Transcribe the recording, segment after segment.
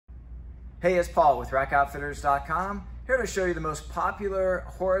Hey, it's Paul with RackOutfitters.com, here to show you the most popular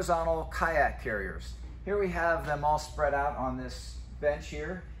horizontal kayak carriers. Here we have them all spread out on this bench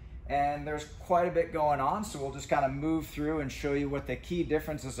here, and there's quite a bit going on, so we'll just kind of move through and show you what the key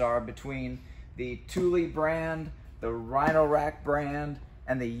differences are between the Thule brand, the Rhino-Rack brand,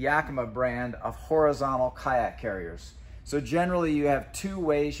 and the Yakima brand of horizontal kayak carriers. So generally you have two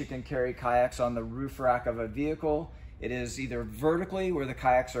ways you can carry kayaks on the roof rack of a vehicle. It is either vertically, where the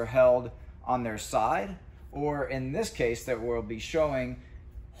kayaks are held on their side, or in this case that we'll be showing,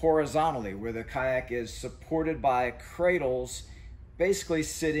 horizontally, where the kayak is supported by cradles, basically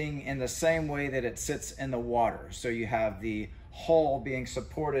sitting in the same way that it sits in the water. So you have the hull being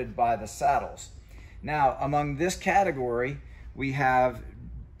supported by the saddles. Now, among this category, we have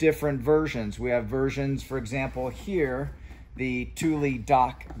different versions. We have versions, for example, here, the Thule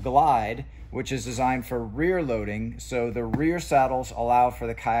DockGlide, which is designed for rear loading. So the rear saddles allow for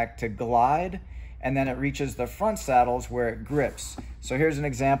the kayak to glide, and then it reaches the front saddles where it grips. So here's an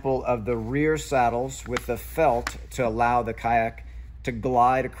example of the rear saddles with the felt to allow the kayak to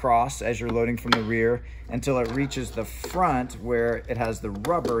glide across as you're loading from the rear until it reaches the front where it has the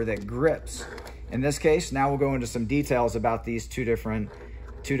rubber that grips. In this case, now we'll go into some details about these two different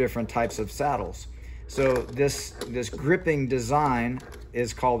types of saddles. So this gripping design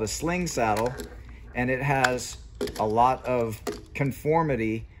is called a sling saddle, and it has a lot of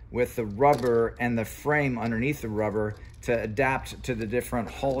conformity with the rubber and the frame underneath the rubber to adapt to the different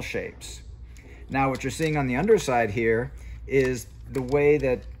hull shapes. Now what you're seeing on the underside here is the way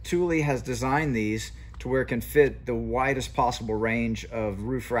that Thule has designed these to where it can fit the widest possible range of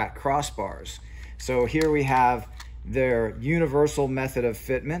roof rack crossbars. So here we have their universal method of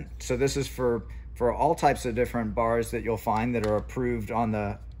fitment. So this is for all types of different bars that you'll find that are approved on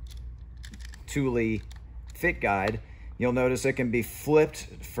the Thule Fit Guide. You'll notice it can be flipped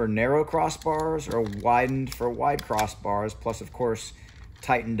for narrow crossbars or widened for wide crossbars, plus of course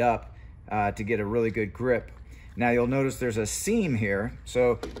tightened up to get a really good grip. Now you'll notice there's a seam here.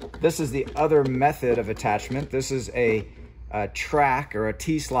 So this is the other method of attachment. This is a track or a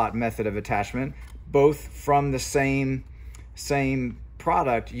T-slot method of attachment. Both from the same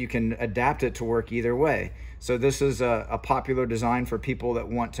product, you can adapt it to work either way. So this is a popular design for people that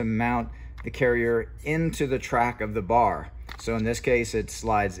want to mount the carrier into the track of the bar. So in this case, it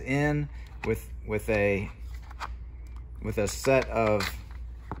slides in with a set of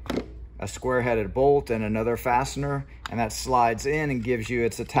a square-headed bolt and another fastener, and that slides in and gives you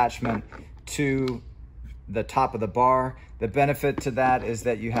its attachment to the top of the bar. The benefit to that is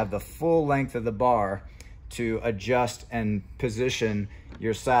that you have the full length of the bar to adjust and position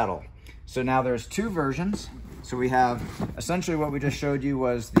your saddle. So now there's two versions. So we have essentially what we just showed you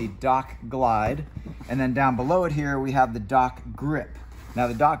was the DockGlide, and then down below it here we have the DockGrip. Now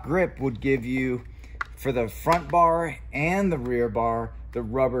the DockGrip would give you, for the front bar and the rear bar, the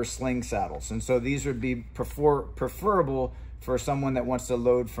rubber sling saddles. And so these would be preferable for someone that wants to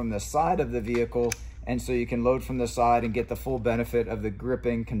load from the side of the vehicle, and so you can load from the side and get the full benefit of the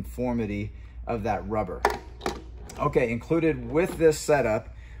gripping conformity of that rubber. Okay, included with this setup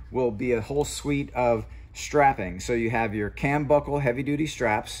will be a whole suite of strapping. So you have your cam buckle heavy duty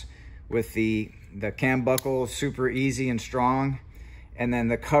straps with the cam buckle super easy and strong, and then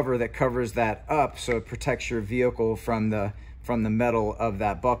the cover that covers that up so it protects your vehicle from the metal of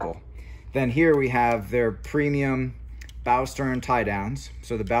that buckle. Then here we have their premium bow stern tie downs.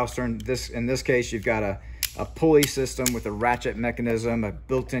 So the bow stern, in this case, you've got a pulley system with a ratchet mechanism, a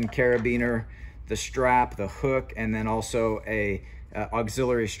built-in carabiner, the strap, the hook, and then also a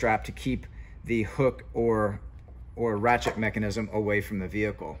auxiliary strap to keep the hook or ratchet mechanism away from the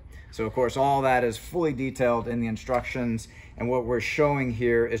vehicle. So of course all that is fully detailed in the instructions, and what we're showing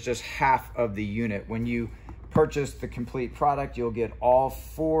here is just half of the unit. When you purchase the complete product, you'll get all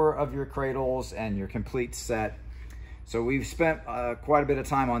 4 of your cradles and your complete set. So we've spent quite a bit of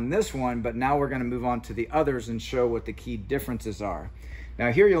time on this one, but now we're going to move on to the others and show what the key differences are.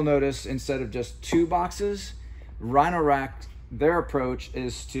 Now here you'll notice, instead of just 2 boxes, Rhino-Rack, their approach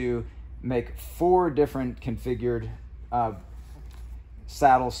is to make 4 different configured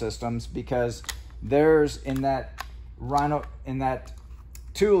saddle systems, because there's in that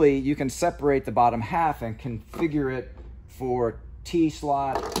Thule, you can separate the bottom half and configure it for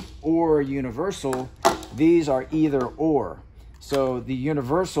T-slot or universal. These are either or. So the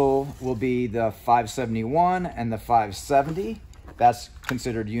universal will be the 571 and the 570. That's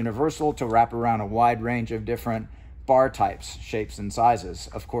considered universal to wrap around a wide range of different bar types, shapes, and sizes.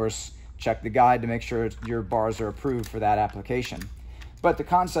 Of course, check the guide to make sure your bars are approved for that application. But the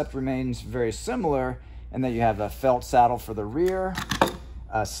concept remains very similar in that you have a felt saddle for the rear,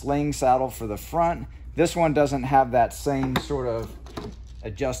 a sling saddle for the front. This one doesn't have that same sort of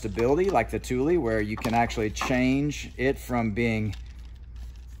adjustability like the Thule, where you can actually change it from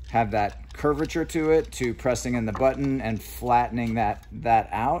have that curvature to it to pressing in the button and flattening that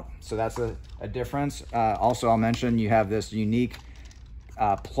out. So that's a difference. Also, I'll mention you have this unique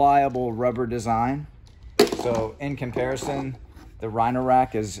pliable rubber design. So in comparison, the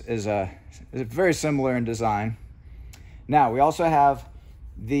Rhino-Rack is very similar in design. Now we also have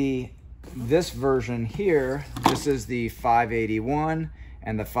this version here. This is the 581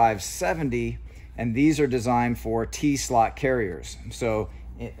 and the 570, and these are designed for T-slot carriers. So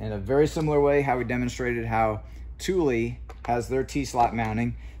in a very similar way how we demonstrated how Thule has their T-slot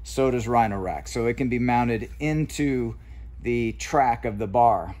mounting, so does Rhino-Rack. So it can be mounted into the track of the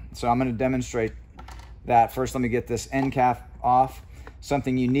bar. So I'm going to demonstrate that. First, let me get this end cap off.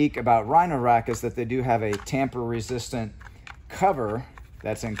 Something unique about Rhino-Rack is that they do have a tamper-resistant cover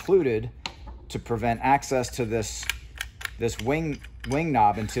that's included to prevent access to this wing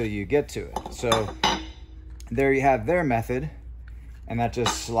knob until you get to it. So there you have their method, and that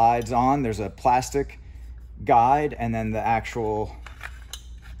just slides on. There's a plastic guide and then the actual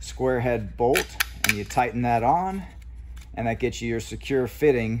square head bolt, and you tighten that on, and that gets you your secure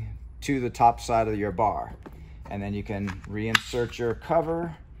fitting to the top side of your bar. And then you can reinsert your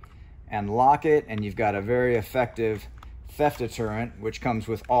cover and lock it, and you've got a very effective theft deterrent, which comes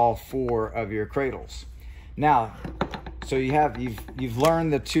with all 4 of your cradles. Now, so you've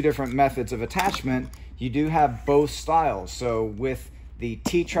learned the 2 different methods of attachment. You do have both styles. So with the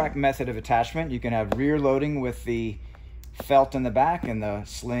T-track method of attachment, you can have rear loading with the felt in the back and the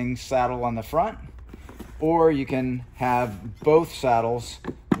sling saddle on the front, or you can have both saddles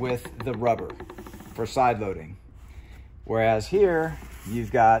with the rubber for side loading. Whereas here,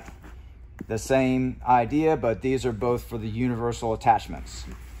 you've got the same idea, but these are both for the universal attachments.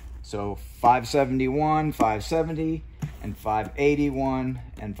 So 571, 570, and 581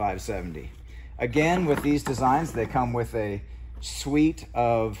 and 570. Again, with these designs, they come with a suite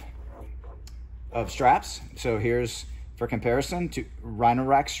of straps. So here's, for comparison, to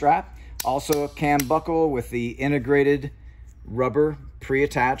Rhino-Rack strap. Also a cam buckle with the integrated rubber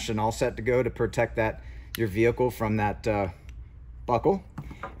pre-attached and all set to go to protect your vehicle from that buckle.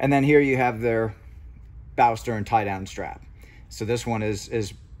 And then here you have their bow stern tie down strap. So this one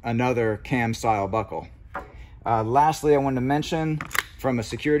is another cam style buckle. Lastly, I wanted to mention, from a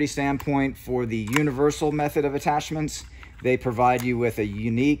security standpoint, for the universal method of attachments, they provide you with a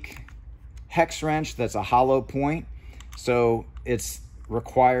unique hex wrench that's a hollow point. So it's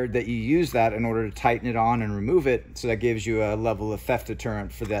required that you use that in order to tighten it on and remove it. So that gives you a level of theft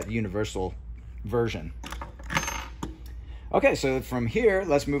deterrent for that universal version. Okay, so from here,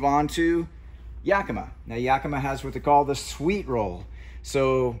 let's move on to Yakima. Now, Yakima has what they call the SweetRoll.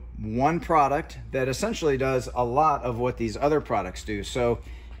 So one product that essentially does a lot of what these other products do. So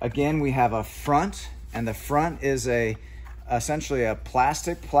again, we have a front, and the front is essentially a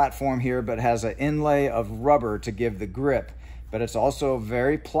plastic platform here, but has an inlay of rubber to give the grip. But it's also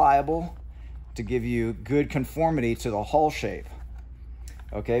very pliable to give you good conformity to the hull shape.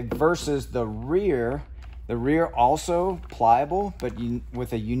 Okay, versus the rear also pliable, but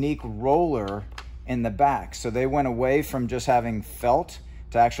with a unique roller in the back. So they went away from just having felt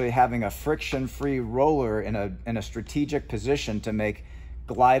to actually having a friction-free roller in a strategic position to make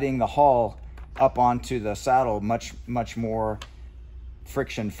gliding the hull up onto the saddle much more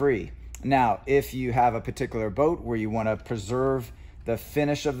friction-free. Now, if you have a particular boat where you want to preserve the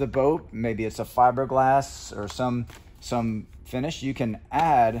finish of the boat, maybe it's a fiberglass or some finish, you can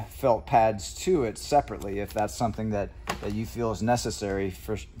add felt pads to it separately if that's something that you feel is necessary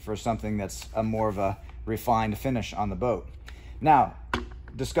for something that's more of a refined finish on the boat. Now,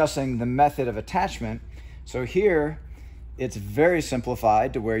 discussing the method of attachment. So here, it's very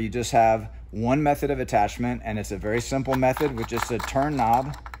simplified to where you just have one method of attachment, and it's a very simple method with just a turn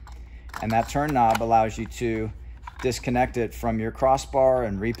knob. And that turn knob allows you to disconnect it from your crossbar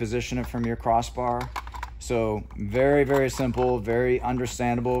and reposition it from your crossbar. So very, very simple, very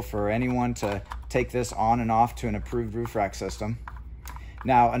understandable for anyone to take this on and off to an approved roof rack system.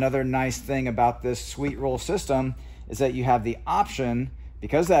 Now, another nice thing about this SweetRoll system is that you have the option,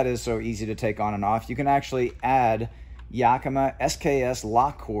 because that is so easy to take on and off, you can actually add Yakima SKS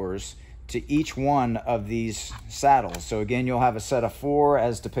lock cores to each one of these saddles. So again, you'll have a set of 4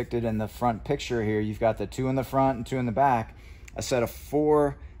 as depicted in the front picture here. You've got the 2 in the front and 2 in the back. A set of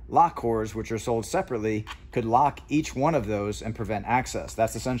 4 lock cores, which are sold separately, could lock each one of those and prevent access.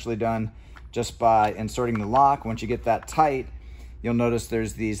 That's essentially done just by inserting the lock. Once you get that tight, you'll notice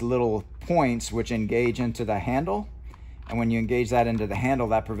there's these little points which engage into the handle, and when you engage that into the handle,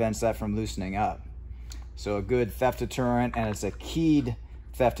 that prevents that from loosening up. So a good theft deterrent, and it's a keyed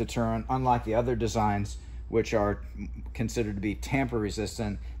theft deterrent, unlike the other designs which are considered to be tamper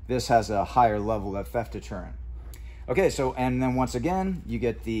resistant. This has a higher level of theft deterrent. Okay, so, and then once again, you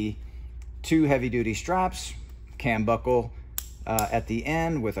get the 2 heavy duty straps, cam buckle at the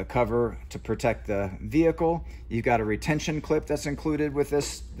end with a cover to protect the vehicle. You've got a retention clip that's included with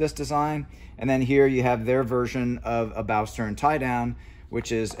this design. And then here you have their version of a bow stern tie down,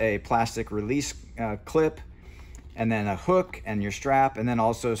 which is a plastic release clip, and then a hook and your strap, and then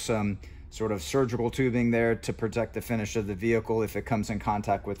also some sort of surgical tubing there to protect the finish of the vehicle if it comes in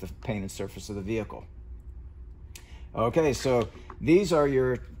contact with the painted surface of the vehicle. Okay, so these are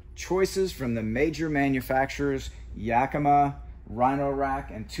your choices from the major manufacturers: Yakima,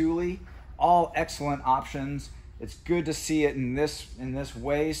 Rhino-Rack, and Thule. All excellent options. It's good to see it in this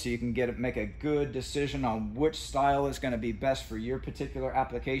way so you can make a good decision on which style is going to be best for your particular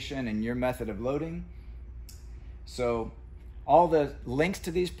application and your method of loading. So all the links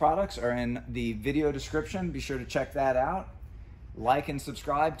to these products are in the video description. Be sure to check that out. Like and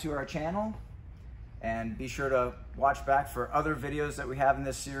subscribe to our channel, and be sure to watch back for other videos that we have in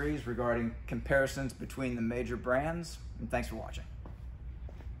this series regarding comparisons between the major brands. And thanks for watching.